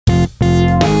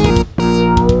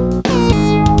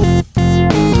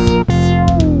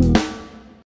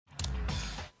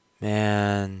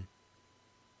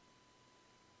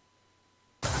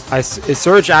It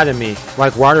surged out of me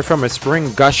like water from a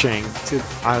spring gushing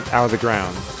out of the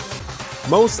ground.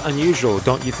 Most unusual,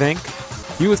 don't you think?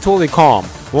 He was totally calm,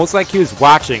 most like he was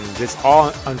watching this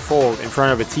all unfold in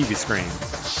front of a TV screen.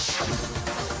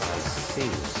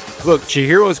 Look,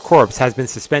 Chihiro's corpse has been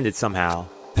suspended somehow.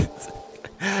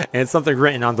 And something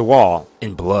written on the wall.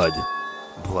 In blood.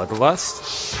 Bloodlust?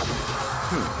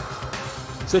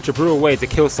 Such a brutal way to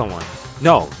kill someone.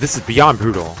 No, this is beyond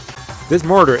brutal. This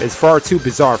murder is far too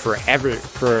bizarre for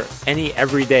any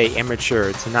everyday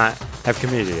amateur to not have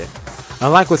committed it.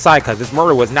 Unlike with Saika, this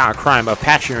murder was not a crime of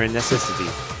passion or necessity.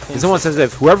 It's almost as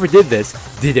if whoever did this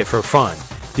did it for fun.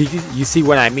 You see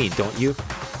what I mean, don't you?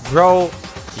 Bro,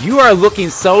 you are looking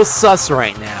so sus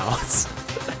right now.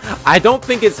 I don't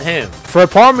think it's him. For a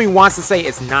part of me wants to say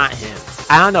it's not him.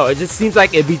 I don't know, it just seems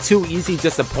like it'd be too easy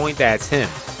just to point that it's him.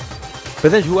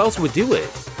 But then who else would do it?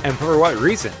 And for what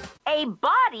reason? A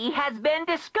body has been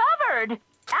discovered.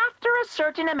 After a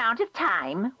certain amount of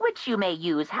time, which you may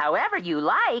use however you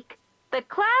like, the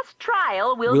class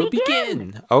trial will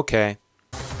begin. Okay.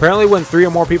 Apparently when 3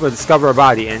 or more people discover a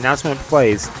body, an announcement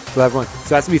plays to everyone.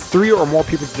 So it has to be 3 or more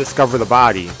people to discover the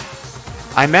body.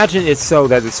 I imagine it's so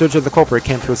that the search of the culprit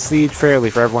can proceed fairly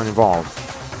for everyone involved.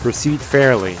 Proceed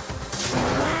fairly.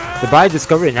 The body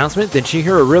discovery announcement? Then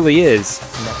Chihiro really is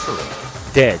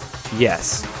dead.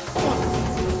 Yes.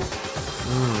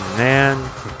 Man.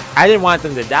 I didn't want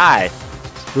them to die.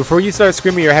 Before you start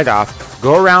screaming your head off,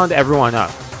 go around everyone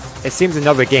up. It seems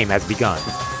another game has begun.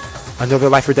 Another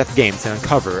life or death game to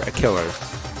uncover a killer.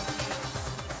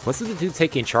 What's the dude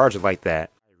taking charge like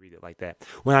that? I read it like that.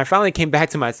 When I finally came back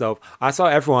to myself, I saw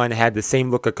everyone had the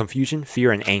same look of confusion,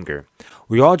 fear, and anger.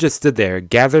 We all just stood there,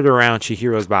 gathered around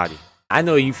Chihiro's body. I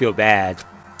know you feel bad.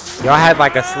 Y'all had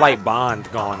like a slight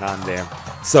bond going on there.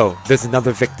 So, there's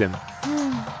another victim.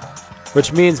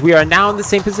 Which means we are now in the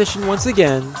same position once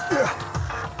again.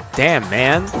 Damn,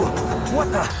 man.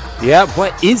 What the? Yeah,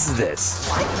 what is this?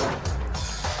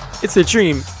 It's a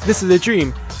dream. This is a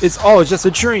dream. It's all just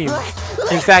a dream.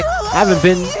 In fact, I haven't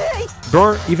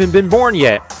even been born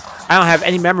yet. I don't have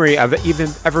any memory of it even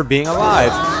ever being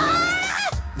alive.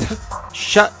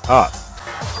 Shut up.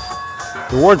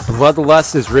 The word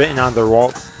bloodlust is written on the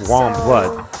wall in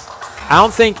blood. I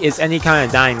don't think it's any kind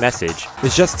of dying message.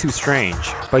 It's just too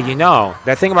strange. But you know,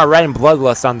 that thing about writing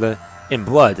bloodlust in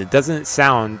blood, it doesn't it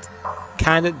sound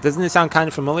kind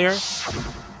of familiar?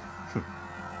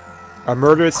 A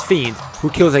murderous fiend who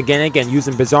kills again and again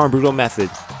using bizarre and brutal method.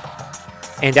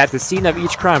 And at the scene of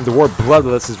each crime, the word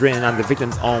bloodless is written on the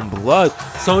victim's own blood.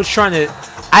 Someone's trying to...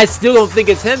 I still don't think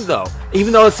it's him though.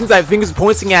 Even though it seems like fingers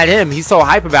pointing at him, he's so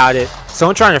hype about it.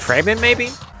 Someone trying to frame him maybe?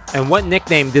 And what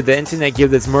nickname did the internet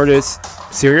give this murderous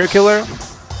serial killer?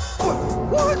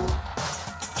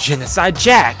 Genocide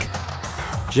Jack!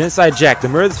 Genocide Jack, the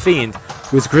murderous fiend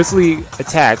whose grisly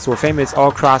attacks were famous all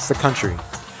across the country.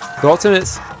 The ultimate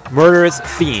murderous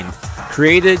fiend,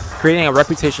 creating a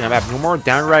reputation of abnormal,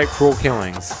 downright cruel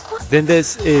killings. Then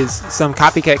this is some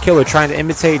copycat killer trying to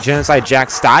imitate Genocide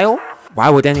Jack's style? Why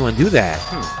would anyone do that?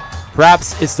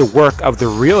 Perhaps it's the work of the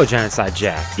real Genocide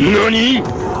Jack. Nani?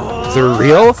 The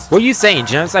real? What are you saying?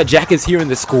 Genocide Jack is here in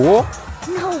the school?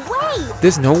 No way!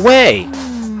 There's no way!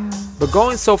 But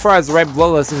going so far as to write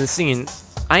bloodlust in the scene,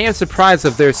 I am surprised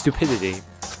of their stupidity.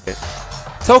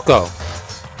 Toko!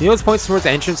 He always points towards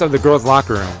the entrance of the girls'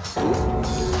 locker room.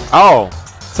 Oh!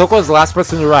 Toko is the last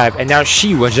person to arrive, and now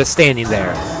she was just standing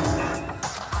there.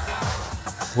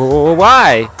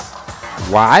 Why?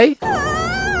 Why?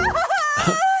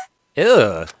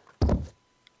 Ugh.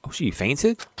 Oh, she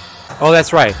fainted? Oh,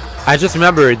 that's right. I just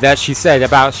remembered that she said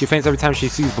about she faints every time she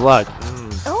sees blood.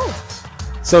 Oh.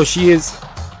 So she is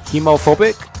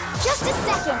hemophobic? Just a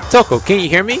second. Toko, can you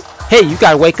hear me? Hey, you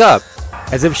gotta wake up.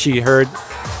 As if she heard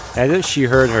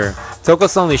her. Toko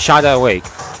suddenly shot awake,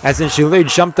 as in she literally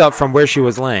jumped up from where she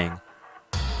was laying.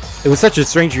 It was such a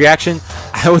strange reaction,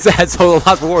 I was at total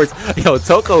loss for words. Yo,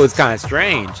 Toko is kinda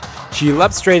strange. She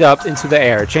leapt straight up into the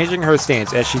air, changing her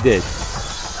stance as she did.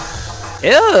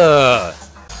 Ew!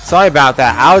 Sorry about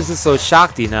that, I was just so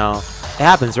shocked, you know. It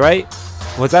happens, right?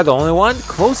 Was I the only one?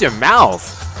 Close your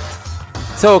mouth!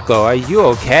 Toko, are you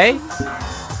okay?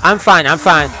 I'm fine, I'm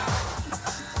fine.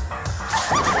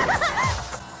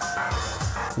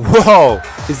 Whoa!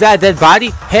 Is that a dead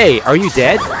body? Hey, are you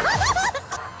dead?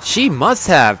 She must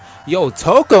have. Yo,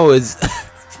 Toko is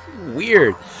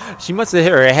weird. She must have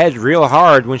hit her head real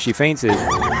hard when she fainted.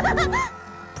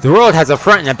 The world has a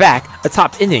front and a back, a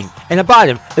top ending, and a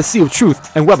bottom, a sea of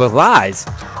truth and web of lies.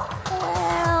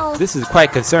 Well... This is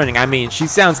quite concerning. I mean, she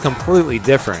sounds completely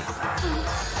different.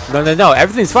 No,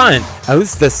 everything's fine. At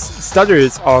least the stutter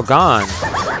is all gone.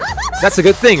 That's a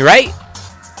good thing, right?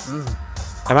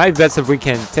 It might be best if we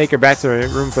can take her back to her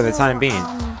room for the time being.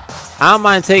 I don't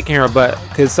mind taking her, but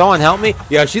could someone help me?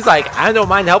 Yo, she's like, I don't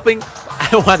mind helping. I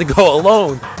don't want to go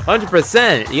alone.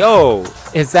 100%. Yo,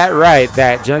 is that right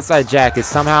that Genocide Jack is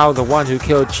somehow the one who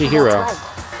killed Chihiro?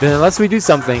 Then unless we do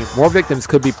something, more victims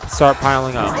could start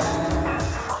piling up.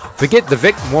 Forget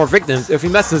the more victims. If we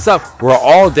mess this up, we're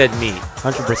all dead meat.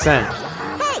 100%.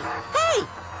 Hey!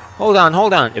 Hold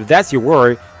on. If that's your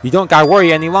worry, you don't gotta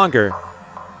worry any longer.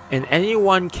 In any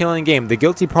one killing game, the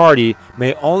guilty party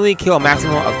may only kill a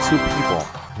maximum of 2 people.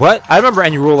 What? I remember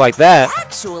any rule like that.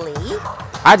 Actually,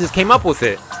 I just came up with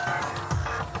it.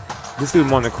 This dude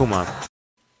Monokuma.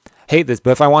 Hate this,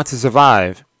 but if I want to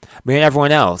survive, me and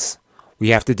everyone else, we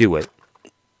have to do it.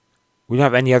 We don't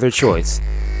have any other choice.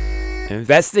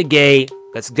 Investigate.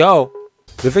 Let's go.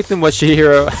 The victim was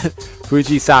Chihiro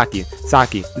Fujisaki.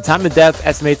 The time of death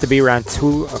estimated to be around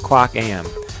 2 o'clock a.m.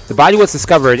 The body was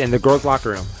discovered in the girls' locker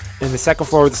room in the 2nd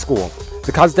floor of the school.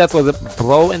 The cause of death was a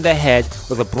blow in the head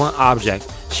with a blunt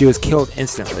object. She was killed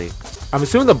instantly. I'm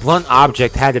assuming the blunt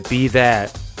object had to be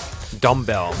that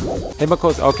dumbbell. Hey,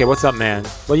 Makoto. Okay, what's up, man?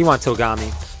 What do you want,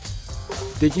 Togami?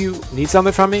 Did you need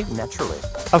something from me? Naturally.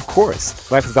 Of course.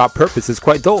 Life without purpose is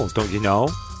quite dull, don't you know?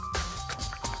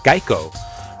 Geico.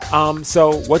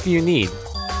 So what do you need?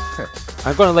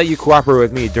 I'm going to let you cooperate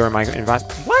with me during my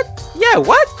What? Yeah,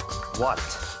 what?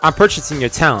 What? I'm purchasing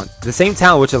your talent, the same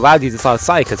talent which allowed you to solve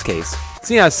Sayaka's case.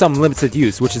 Seeing as some limited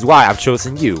use, which is why I've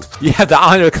chosen you. You have the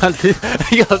honor of country.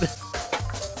 Yo,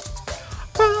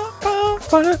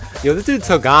 this dude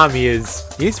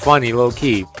Togami he's funny, low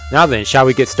key. Now then, shall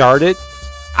we get started?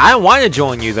 I don't want to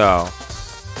join you though,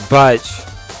 but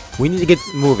we need to get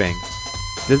moving.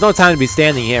 There's no time to be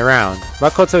standing here around.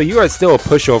 Makoto, you are still a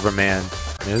pushover, man.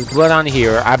 There's blood on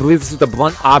here. I believe this is the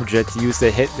blunt object used to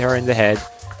hit her in the head.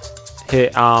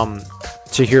 Hit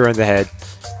Chihiro in the head.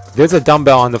 There's a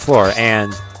dumbbell on the floor,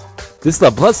 and this is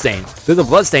a blood stain. There's a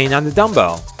blood stain on the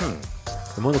dumbbell.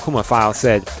 The Monokuma file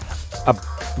said,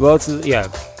 yeah.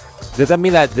 Does that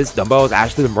mean that this dumbbell is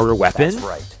actually the murder weapon? That's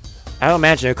right. I don't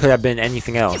imagine it could have been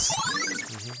anything else.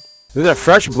 There's a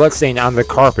fresh blood stain on the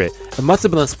carpet. It must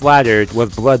have been splattered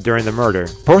with blood during the murder.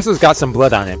 Porcelain's got some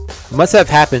blood on it. It must have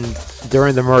happened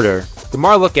during the murder. The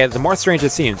more I look at it, the more strange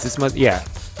it seems. This must, yeah.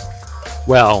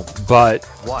 Well, but...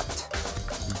 What?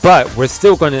 But we're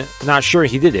still not sure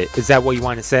he did it. Is that what you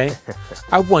want to say?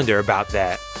 I wonder about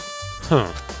that.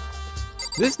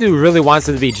 This dude really wants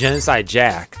it to be Genocide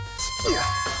Jack.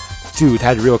 Dude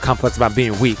had a real complex about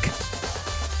being weak.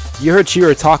 You heard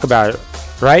Chihiro talk about it,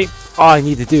 right? All I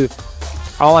need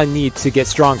to get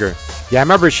stronger. Yeah, I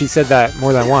remember she said that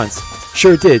more than once.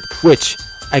 Sure did, which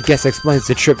I guess explains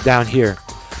the trip down here.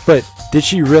 But did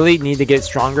she really need to get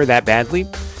stronger that badly?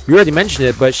 You already mentioned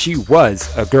it, but she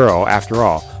was a girl after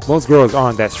all. Most girls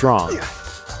aren't that strong.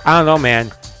 I don't know,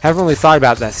 man. Haven't really thought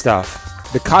about that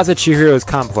stuff. The cause of Chihiro is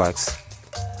complex.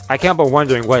 I can't but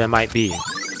wondering what it might be.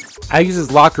 I use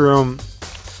his locker room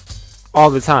all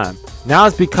the time. Now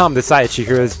it's become the site of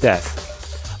Chihiro's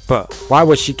death. But why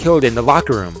was she killed in the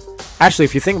locker room? Actually,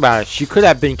 if you think about it, she could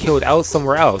have been killed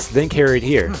somewhere else, then carried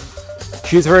here.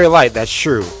 She was very light, that's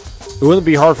true. It wouldn't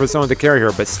be hard for someone to carry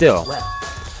her, but still.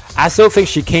 I still think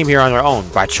she came here on her own,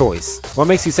 by choice. What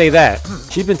makes you say that?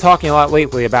 She's been talking a lot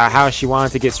lately about how she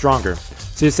wanted to get stronger.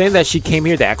 So you're saying that she came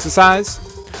here to exercise?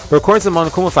 But according to the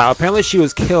Monokuma file, apparently she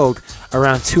was killed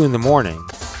around 2 in the morning.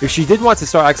 If she did want to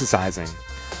start exercising,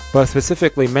 but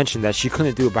specifically mentioned that she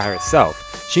couldn't do it by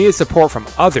herself, she needed support from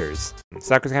others.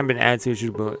 Sakura's kind of been added to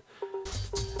issue, but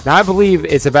now I believe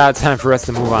it's about time for us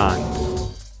to move on.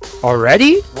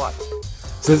 Already? What?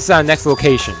 So this is our next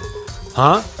location.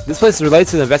 Huh? This place is related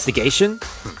to the investigation?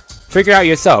 Figure it out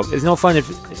yourself. It's no fun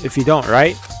if you don't,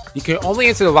 right? You can only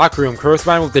enter the locker room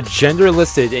corresponding with the gender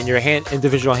listed in your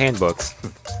individual handbooks.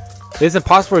 It is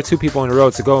impossible for 2 people in a row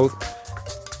to go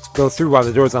through while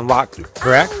the door is unlocked,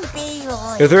 correct?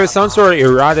 If there is some sort of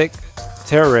erotic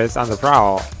terrorist on the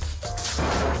prowl,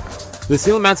 the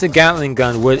steel-mounted Gatling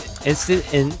gun would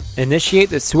initiate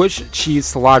the switch cheese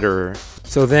slaughterer.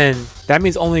 So then, that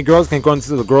means only girls can go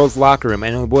into the girls' locker room,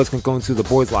 and only boys can go into the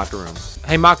boys' locker room.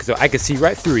 Hey Makoto, I can see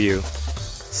right through you.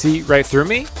 See right through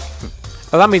me?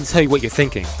 Allow me to tell you what you're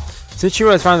thinking. Since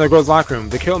Chihiro was found in the girls' locker room,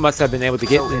 the killer must have been able to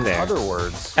get in there. In other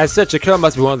words, as such, the killer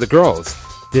must be one of the girls.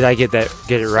 Did I get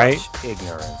it right?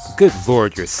 Ignorance. Good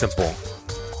lord, you're simple.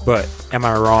 But am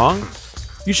I wrong?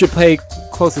 You should pay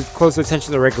closer attention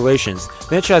to the regulations.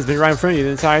 The nature has been right in front of you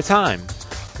the entire time.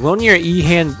 Loaning your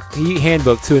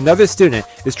e-handbook to another student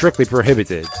is strictly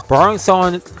prohibited. Borrowing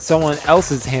someone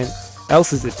else's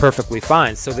is perfectly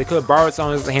fine, so they could have borrowed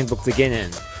someone else's handbook to get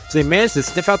in. so they managed to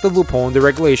sniff out the loophole in the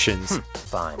regulations.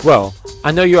 Fine. Well,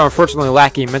 I know you're unfortunately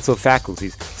lacking mental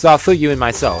faculties, so I'll fill you in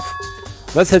myself.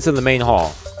 Let's head to the main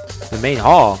hall. The main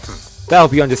hall? That'll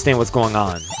help you understand what's going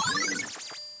on.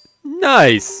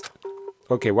 Nice!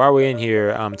 Okay, why are we in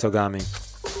here, Togami?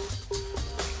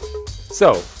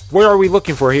 So, what are we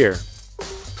looking for here?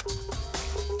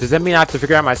 Does that mean I have to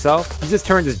figure out myself? He just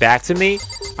turned his back to me?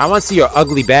 I want to see your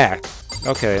ugly back.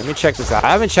 Okay, let me check this out.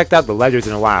 I haven't checked out the letters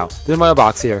in a while. There's a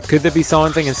mailbox here. Could there be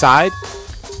something inside?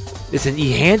 It's an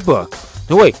e-handbook.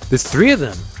 No, wait, there's 3 of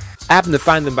them. I happened to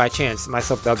find them by chance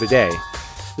myself the other day.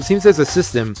 It seems there's a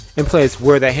system in place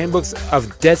where the handbooks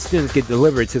of dead students get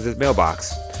delivered to this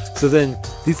mailbox. So then,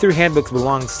 these 3 handbooks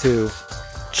belongs to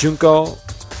Junko,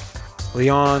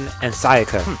 Leon, and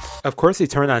Sayaka. Of course he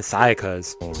turned on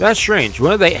Sayaka's. That's strange.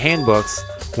 One of the handbooks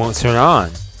won't turn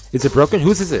on. Is it broken?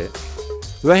 Whose is it?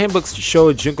 The handbooks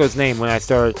showed Junko's name when I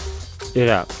started it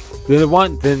up. Then the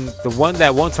one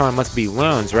that won't turn on must be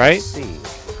Leon's, right?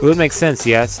 It would make sense,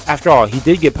 yes. After all, he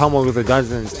did get pummeled with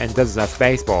dozens and dozens of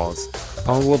baseballs.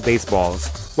 Pummeled with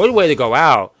baseballs. What a way to go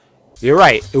out. You're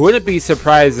right. It wouldn't be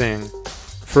surprising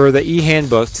for the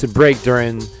e-handbook to break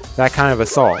during that kind of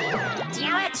assault.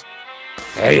 Damn it!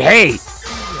 Hey, hey!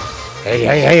 Hey,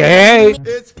 hey, hey, hey!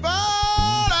 It's Fall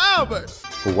Albert!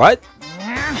 What?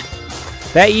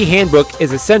 That e-handbook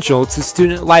is essential to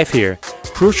student life here.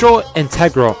 Crucial,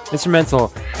 integral,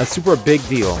 instrumental, a super big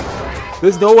deal.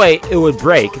 There's no way it would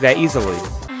break that easily.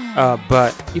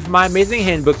 But if my amazing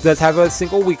handbook does have a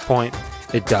single weak point,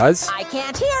 it does. I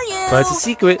can't hear you! But it's a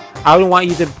secret. I don't want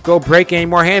you to go break any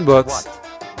more handbooks.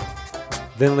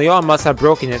 Then Leon must have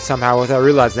broken it somehow without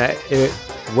realizing that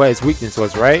what his weakness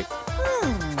was, right?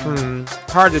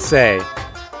 Hard to say.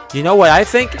 You know what I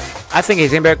think? I think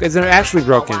his handbook isn't actually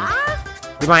broken.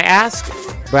 You might ask,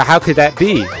 but how could that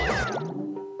be?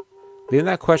 Leaving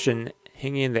that question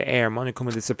hanging in the air,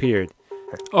 Monokuma disappeared.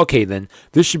 Okay then,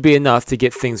 this should be enough to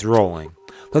get things rolling.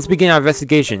 Let's begin our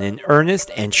investigation in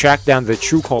earnest and track down the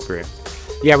true culprit.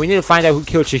 Yeah, we need to find out who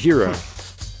killed Chihiro.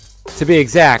 To be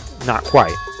exact, not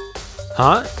quite.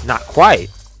 Huh? Not quite?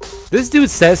 This dude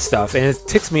says stuff and it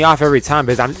ticks me off every time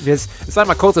because it's like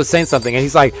Makoto's saying something and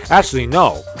he's like, actually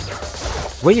no.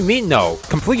 What do you mean no?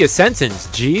 Complete your sentence,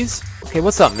 jeez. Okay,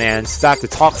 what's up, man? Stop to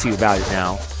talk to you about it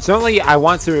now. Certainly, I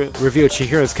want to reveal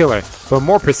Chihiro's killer, but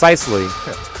more precisely,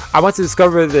 I want to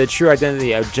discover the true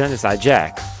identity of Genocide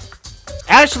Jack.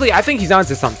 Actually, I think he's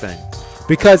onto something.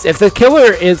 Because if the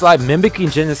killer is like mimicking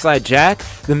Genocide Jack,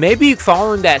 then maybe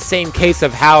following that same case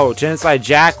of how Genocide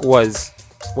Jack was,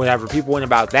 whatever, people went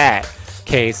about that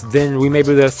case, then we may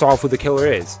be able to solve who the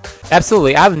killer is.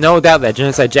 Absolutely, I have no doubt that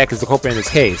Genocide Jack is the culprit in this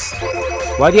case.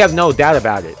 Why do you have no doubt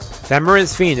about it? That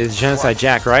murderous fiend is Genocide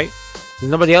Jack, right?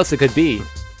 There's nobody else it could be.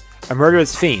 A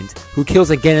murderous fiend who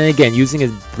kills again and again using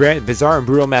his bizarre and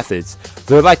brutal methods.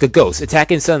 They're like a ghost,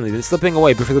 attacking suddenly, then slipping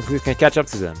away before the police can catch up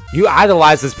to them. You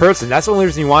idolize this person, that's the only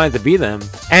reason you wanted to be them.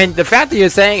 And the fact that you're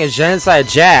saying is Genocide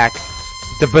Jack,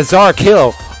 the bizarre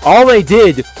kill, all they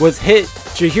did was hit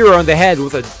Chihiro on the head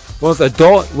with a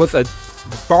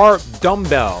bar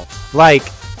dumbbell. Like,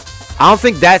 I don't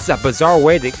think that's a bizarre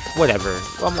way to... Whatever.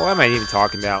 What am I even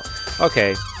talking about?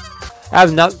 Okay. I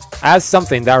have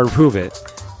something that will prove it.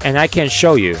 And I can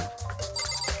show you. Do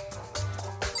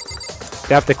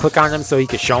I have to click on him so he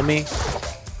can show me?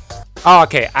 Oh,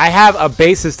 okay. I have a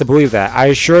basis to believe that. I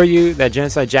assure you that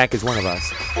Genocide Jack is one of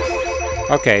us.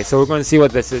 Okay, so we're going to see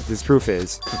what this proof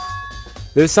is.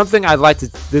 There's somewhere I'd like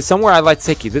to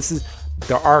take you. This is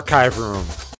the archive room.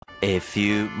 A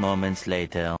few moments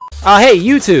later. Oh, hey,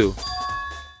 you two!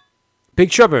 Big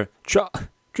trouble.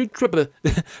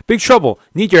 Big trouble.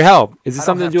 Need your help. Is this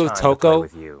something to do with Toko?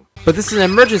 But this is an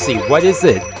emergency. What is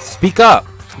it? Speak up.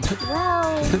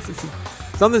 Well...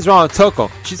 Something's wrong with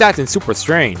Toko. She's acting super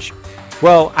strange.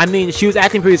 Well, I mean, she was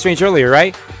acting pretty strange earlier,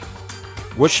 right?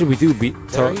 What should we do,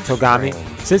 Togami?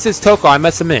 Since it's Toko, I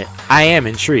must admit, I am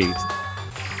intrigued.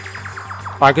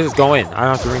 Oh, I could just go in. I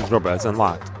don't have to ring the doorbell. It's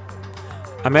unlocked.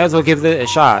 I may as well give it a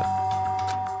shot.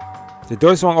 The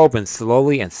door swung open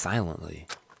slowly and silently.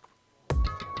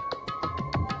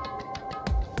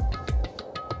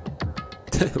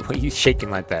 Why are you shaking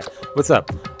like that? What's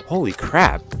up? Holy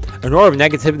crap. An aura of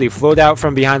negativity flowed out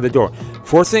from behind the door,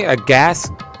 forcing a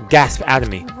gasp out of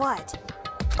me. What?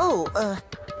 Oh,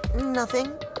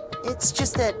 nothing. It's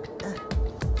just that,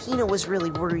 Hina was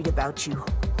really worried about you,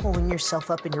 holding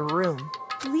yourself up in your room.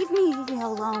 Leave me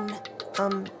alone.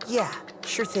 Yeah,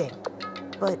 sure thing.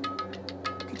 But,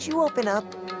 could you open up,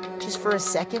 just for a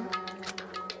second?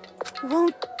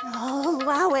 Won't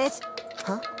allow it.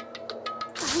 Huh?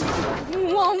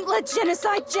 I won't let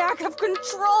Genocide Jack have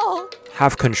control.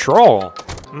 Have control?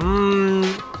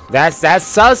 That's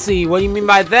sussy. What do you mean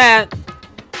by that?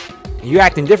 You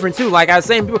acting different too. Like I was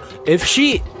saying, if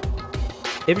she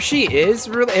is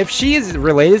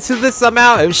related to this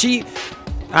somehow, I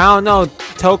don't know,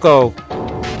 Toko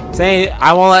saying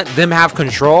I won't let them have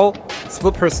control,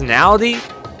 split personality.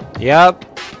 Yep.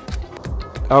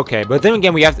 Okay, but then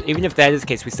again, we have to, even if that is the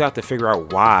case, we still have to figure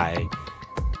out why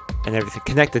and everything.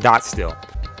 Connect the dots still.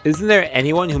 Isn't there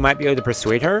anyone who might be able to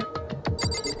persuade her?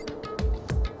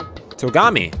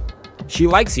 Togami. She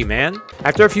likes you, man.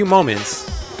 After a few moments.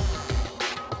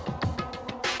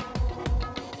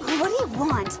 What do you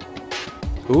want?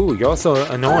 Ooh, you're also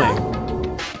annoying.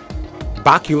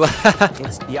 Bakula.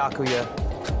 It's Byakuya.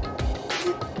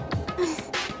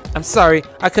 I'm sorry,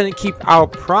 I couldn't keep our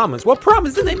promise. What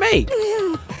promise did they make?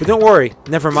 But don't worry,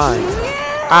 never mind.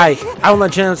 I won't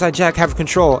let Genocide Jack have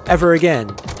control ever again.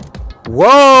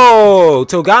 Whoa!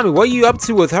 Togami, what are you up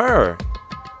to with her?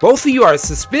 Both of you are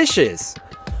suspicious.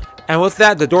 And with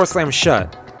that, the door slams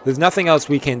shut. There's nothing else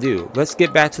we can do. Let's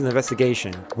get back to the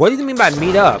investigation. What do you mean by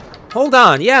meet up? Hold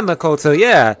on, yeah, Makoto,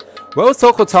 yeah. What was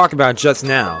Toko talking about just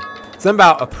now? Something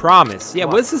about a promise. Yeah,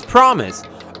 what is this promise?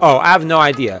 Oh, I have no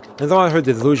idea. I don't heard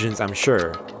the delusions, I'm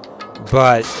sure.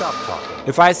 But Stop talking.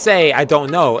 if I say I don't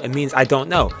know, it means I don't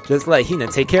know. Just let Hina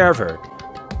take care of her.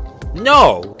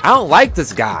 No, I don't like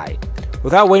this guy.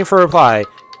 Without waiting for a reply,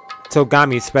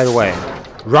 Togami sped away.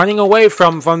 Running away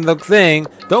from the thing.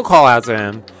 Don't call out to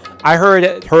him. I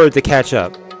heard to catch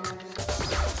up.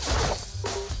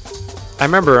 I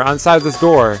remember on the side of this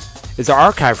door is the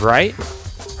archive, right?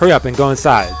 Hurry up and go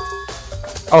inside.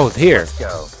 Oh, it's here. Let's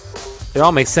go. It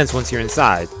all makes sense once you're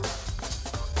inside.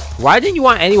 Why didn't you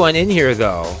want anyone in here,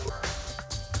 though?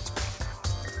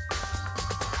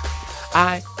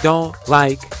 I don't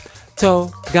like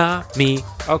Togami.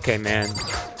 Okay, man.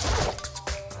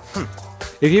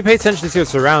 If you pay attention to your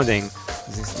surroundings,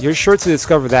 you're sure to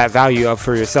discover that value up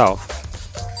for yourself.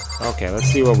 Okay, let's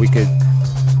see what we could...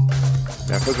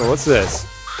 Yeah, first of all, what's this?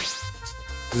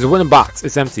 There's a wooden box.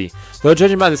 It's empty. Though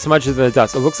judging by the smudges of the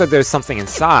dust, it looks like there's something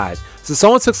inside. So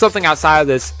someone took something outside of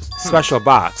this special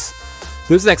box.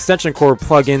 There's an extension cord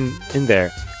plug in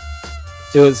there.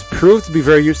 It was proved to be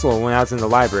very useful when I was in the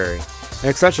library. An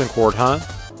extension cord, huh?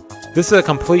 This is a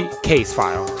complete case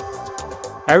file.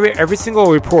 Every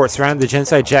single report surrounding the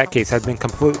Genocide Jack case has been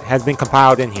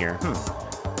compiled in here.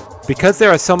 Because there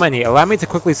are so many, allow me to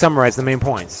quickly summarize the main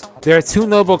points. There are two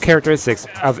notable characteristics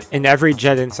in every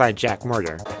Genocide Jack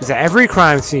murder. Is that every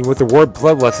crime scene with the word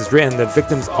bloodlust is written in the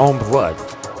victim's own blood.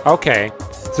 Okay,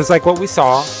 so it's like what we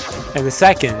saw. And the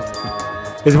second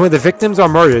is when the victims are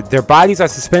murdered, their bodies are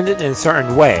suspended in a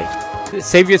certain way.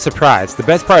 Save your surprise, the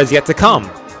best part is yet to come.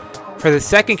 For the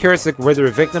second characteristic where the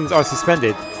victims are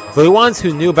suspended, the ones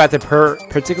who knew about the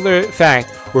particular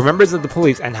fact were members of the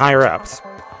police and higher-ups.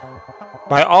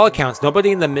 By all accounts,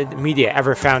 nobody in the media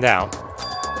ever found out.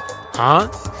 Huh?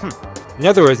 In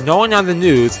other words, no one on the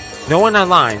news, no one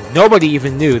online, nobody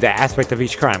even knew that aspect of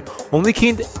each crime. Only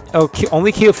key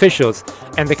officials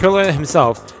and the killer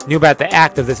himself knew about the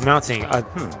act of this mounting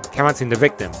the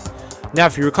victim. Now,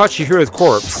 if you recall Chihira's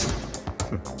corpse,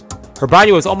 her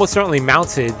body was almost certainly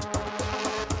mounted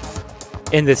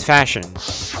in this fashion.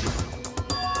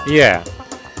 Yeah.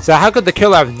 So how could the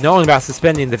killer have known about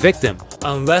suspending the victim?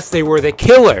 Unless they were the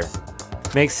killer.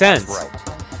 Makes sense.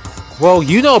 Right. Well,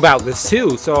 you know about this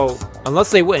too, so unless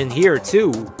they went in here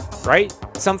too, right?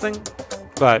 Something?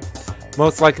 But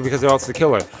most likely because they're also the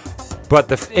killer.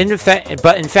 But in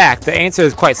fact, the answer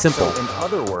is quite simple. So in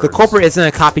other words, the culprit isn't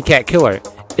a copycat killer.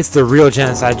 It's the real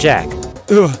Genocide Jack.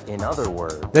 Ugh. In other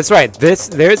words, That's right.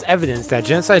 There's evidence that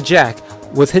Genocide Jack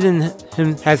has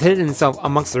hidden himself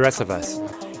amongst the rest of us.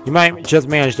 You might just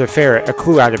manage to ferret a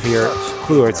clue out of here,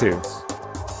 clue or two.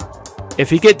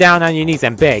 If you get down on your knees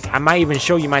and beg, I might even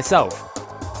show you myself.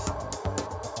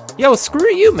 Yo,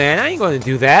 screw you, man. I ain't gonna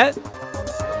do that.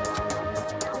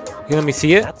 You let me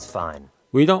see it? that's fine.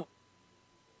 We don't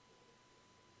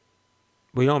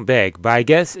beg, but I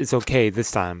guess it's okay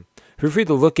this time. Feel free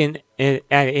to look at it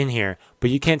in here,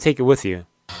 but you can't take it with you.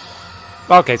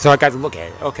 Okay, so I got to look at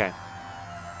it. Okay.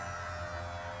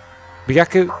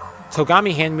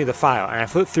 Togami handed me the file, and I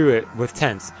flipped through it with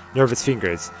tense, nervous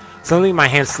fingers. Suddenly, my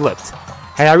hand slipped.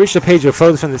 Had I reached a page with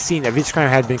photos from the scene of each crime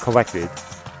had been collected.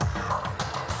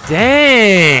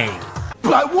 Dang!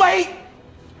 But wait!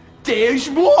 There's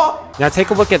more! Now take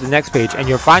a look at the next page, and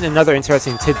you'll find another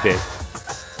interesting tidbit.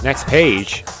 Next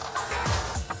page?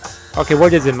 Okay,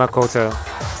 what is it, Makoto?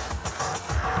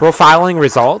 Profiling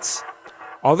results?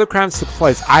 All the crimes took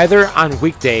place either on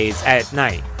weekdays at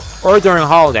night, or during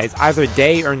holidays, either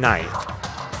day or night.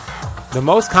 The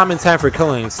most common time for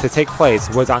killings to take place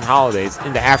was on holidays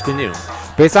in the afternoon.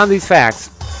 Based on these facts,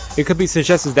 it could be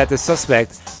suggested that the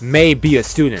suspect may be a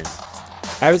student.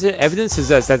 Evidence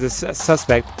suggests that the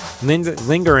suspect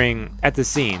lingering at the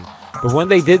scene, but when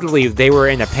they did leave, they were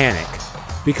in a panic.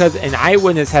 Because an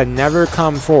eyewitness had never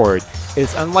come forward,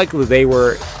 it's unlikely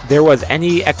there was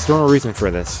any external reason for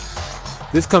this.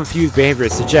 This confused behavior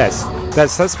suggests that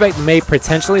suspect may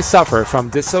potentially suffer from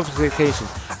dissociation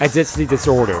identity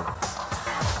disorder.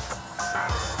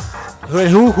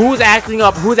 Who's acting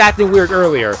up? Who's acting weird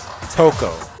earlier?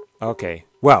 Toko. Okay,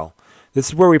 well, this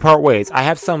is where we part ways. I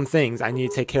have some things I need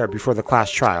to take care of before the class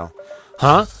trial.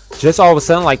 Huh? Just all of a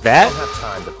sudden like that? I don't have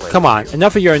time to play. Come on,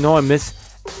 enough of your annoying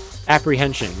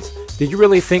misapprehensions. Did you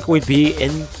really think we'd be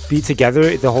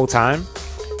together the whole time?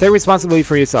 Take responsibility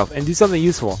for yourself and do something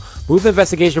useful. Move the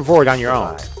investigation forward on your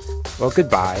own. Well,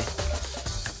 goodbye.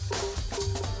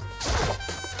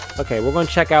 Okay, we're going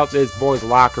to check out this boy's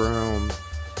locker room.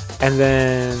 And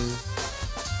then...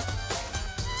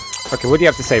 Okay, what do you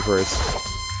have to say first?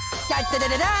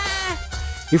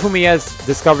 Ifumi has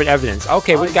discovered evidence.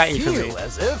 Okay, what do you got Ifumi?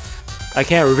 As if I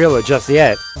can't reveal it just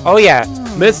yet. Oh yeah,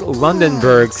 Miss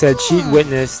Lundenberg said she'd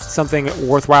witnessed something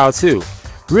worthwhile too.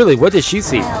 Really, what did she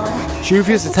see? She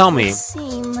refused to tell me.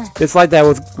 It's like that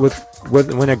with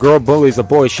when a girl bullies a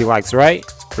boy she likes, right?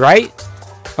 Right?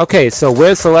 Okay, so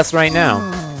where's Celeste right now?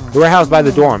 The warehouse by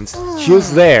the dorms. She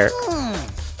was there.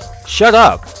 Shut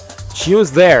up. She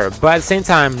was there, but at the same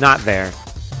time, not there.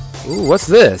 Ooh, what's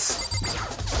this?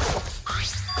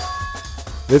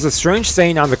 There's a strange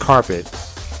stain on the carpet.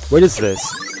 What is this?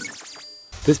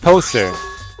 This poster.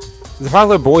 There's a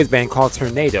popular boys band called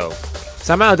Tornado.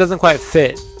 Somehow it doesn't quite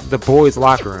fit the boys'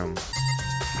 locker room.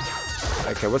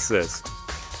 Okay, what's this?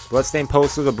 Bloodstained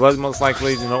poster. The blood most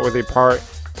likely the noteworthy part.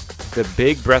 The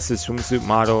big-breasted swimsuit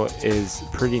model is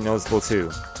pretty noticeable too.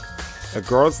 A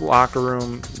girl's locker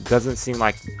room doesn't seem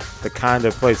like the kind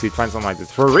of place you'd find something like this.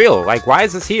 For real, like why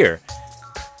is this here?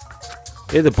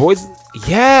 Yeah, the boys...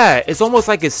 Yeah, it's almost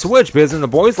like it's switched because in the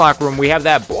boys' locker room we have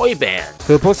that boy band.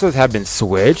 So the posters have been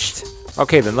switched?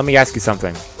 Okay, then let me ask you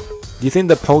something. Do you think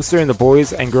the poster in the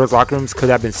boys' and girls' locker rooms could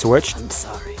have been switched? I'm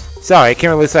sorry. Sorry, I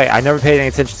can't really say. I never paid any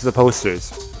attention to the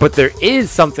posters. But there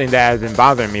is something that has been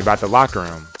bothering me about the locker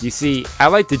room. You see, I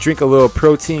like to drink a little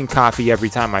protein coffee every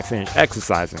time I finish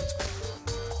exercising.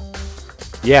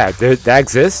 Yeah, that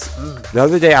exists. The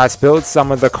other day I spilled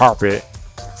some on the carpet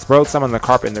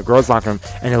in the girls' locker room,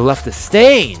 and it left a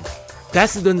stain.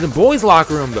 That's in the boys'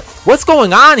 locker room. What's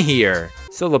going on here?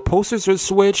 So the posters are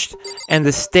switched, and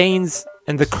the stains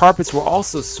and the carpets were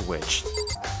also switched.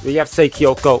 What do you have to say,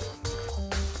 Kyoko?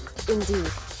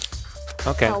 Indeed.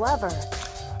 Okay. However,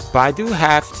 but I do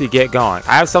have to get going.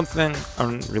 I have something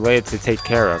unrelated to take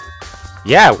care of.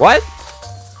 Yeah, what?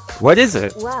 What is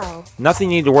it? well,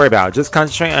 Nothing you need to worry about. Just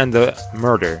concentrate on the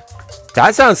murder.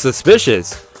 That sounds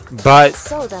suspicious. But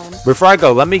so then, before I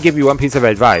go, let me give you one piece of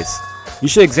advice. You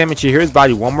should examine Chihiro's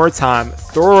body one more time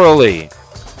thoroughly.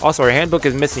 Also, her handbook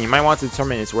is missing. You might want to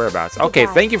determine its whereabouts. Okay,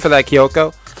 thank you for that,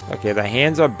 Kyoko. Okay, the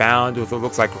hands are bound with what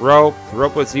looks like rope. The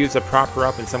rope was used to prop her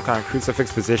up in some kind of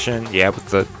crucifix position. Yeah, with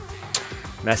the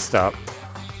messed up.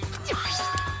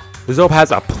 This rope has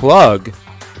a plug.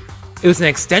 It was an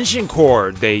extension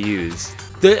cord they used.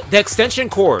 The extension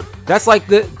cord. That's like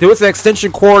there was an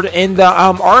extension cord in the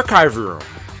archive room.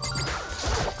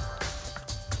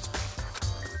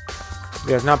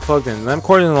 Yeah, it's not plugged in. The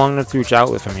cord isn't long enough to reach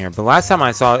outlet from here. But last time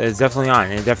I saw it, it's definitely on.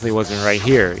 And it definitely wasn't right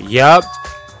here. Yup.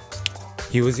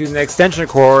 He was using the extension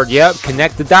cord. Yep.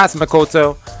 Connect the dots,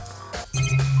 Makoto.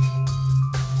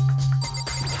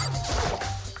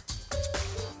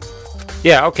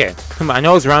 Yeah, okay. Come on, I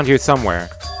know it's around here somewhere.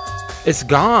 It's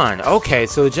gone. Okay,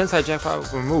 so the genocide jack file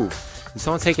was removed. Did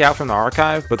someone take it out from the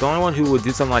archive? But the only one who would do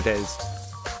something like that is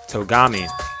Togami.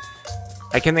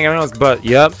 I can't think of anyone else, but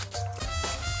yep.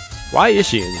 Why is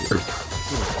she in here?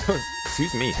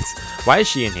 Excuse me. Why is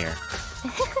she in here?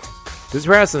 This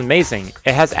warehouse is amazing.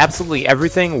 It has absolutely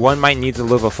everything one might need to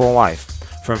live a full life.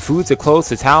 From food to clothes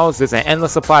to towels, there's an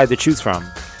endless supply to choose from.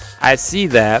 I see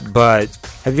that, but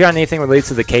have you got anything related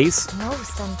to the case?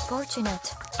 most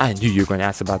unfortunate. I knew you were going to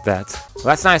ask about that.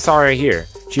 Last night I saw her here.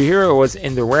 Chihiro was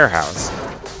in the warehouse.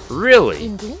 Really?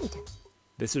 Indeed.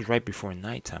 This is right before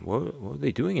nighttime. What are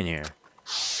they doing in here?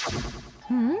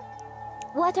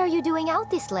 What are you doing out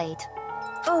this late?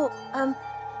 Oh,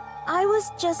 I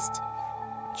was just...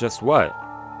 Just what?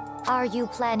 Are you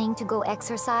planning to go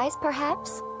exercise,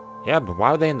 perhaps? Yeah, but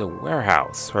why are they in the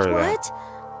warehouse? What?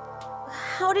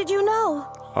 How did you know?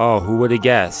 Oh, who would have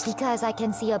guessed? Because I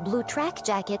can see a blue track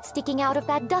jacket sticking out of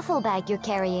that duffel bag you're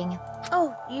carrying.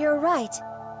 Oh, you're right.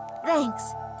 Thanks.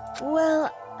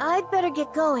 Well, I'd better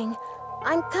get going.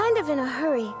 I'm kind of in a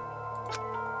hurry.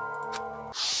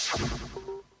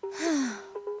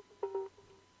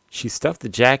 She stuffed the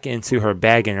jacket into her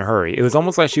bag in a hurry. It was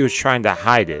almost like she was trying to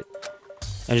hide it.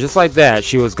 And just like that,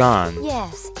 she was gone.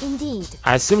 Yes, indeed.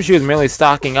 I assume she was merely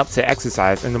stocking up to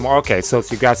exercise, and the more okay, so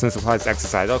she got some supplies to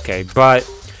exercise, okay, but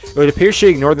it would appear she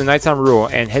ignored the nighttime rule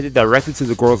and headed directly to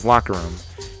the girls' locker room.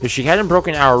 If she hadn't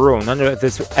broken our rule, none of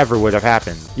this ever would have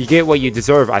happened. You get what you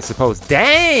deserve, I suppose.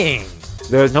 Dang!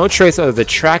 There was no trace of the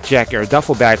track jacket or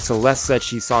duffel bag Celeste said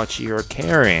she saw Chihiro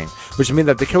carrying, which means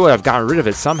that the killer would have gotten rid of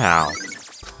it somehow.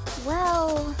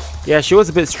 Well... Yeah, she was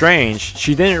a bit strange.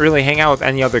 She didn't really hang out with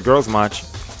any other girls much.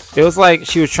 It was like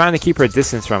she was trying to keep her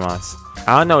distance from us.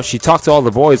 I don't know, she talked to all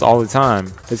the boys all the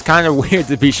time. It's kind of weird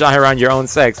to be shy around your own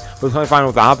sex, but totally fine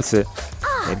with the opposite.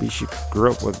 Maybe she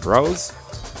grew up with bros?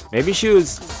 Maybe she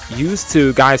was used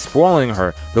to guys spoiling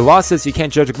her. The law says you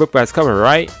can't judge a book by its cover,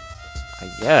 right? I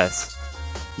guess.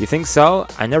 You think so?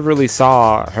 I never really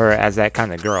saw her as that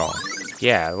kind of girl.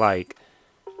 Yeah, like...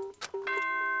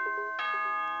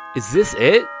 Is this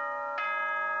it?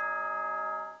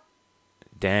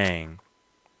 Dang.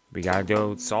 We gotta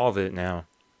go solve it now.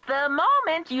 The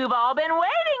moment you've all been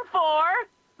waiting for!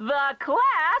 The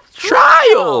class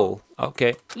Trial!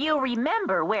 Okay. You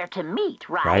remember where to meet,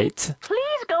 right? Right.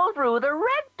 Please go through the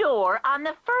red door on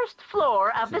the first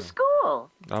floor of the school.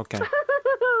 Okay.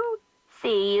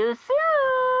 See you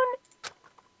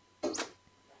soon!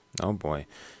 Oh boy.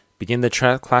 Begin the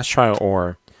class trial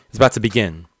or... It's about to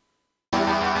begin.